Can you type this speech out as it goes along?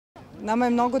Nama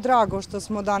je mnogo drago što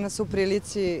smo danas u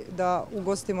prilici da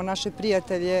ugostimo naše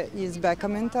prijatelje iz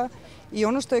Bekamenta i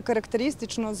ono što je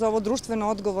karakteristično za ovo društveno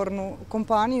odgovornu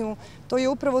kompaniju, to je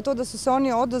upravo to da su se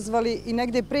oni odazvali i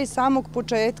negde pre samog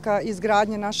početka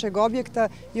izgradnje našeg objekta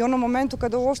i onom momentu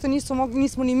kada uopšte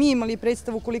nismo ni mi imali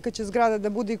predstavu kolika će zgrada da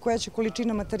bude i koja će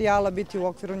količina materijala biti u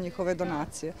okviru njihove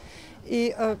donacije.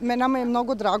 I nama je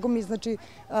mnogo drago, mi znači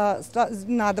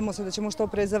nadamo se da ćemo što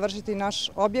pre završiti naš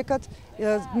objekat.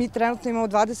 Mi trenutno imamo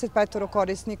 25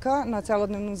 korisnika na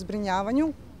celodnevnom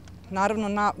zbrinjavanju.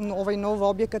 Naravno, ovaj nov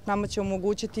objekat nama će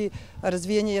omogućiti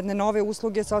razvijanje jedne nove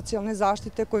usluge socijalne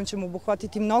zaštite kojim ćemo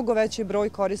obuhvatiti mnogo veći broj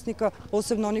korisnika,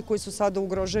 posebno oni koji su sada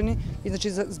ugroženi,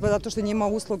 znači zato što je njima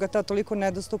usluga ta toliko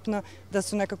nedostupna da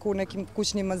su nekako u nekim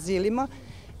kućnim azilima.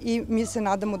 I mi se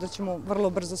nadamo da ćemo vrlo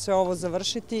brzo sve ovo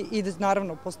završiti i da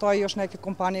naravno postoje još neke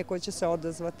kompanije koje će se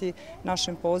odazvati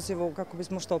našem pozivu kako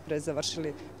bismo što pre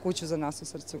završili kuću za nas u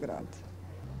srcu grada.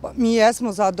 Mi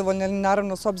jesmo zadovoljni, ali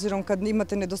naravno s obzirom kad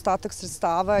imate nedostatak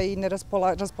sredstava i ne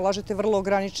raspolažete vrlo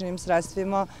ograničenim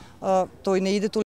sredstvima, to i ne ide toliko.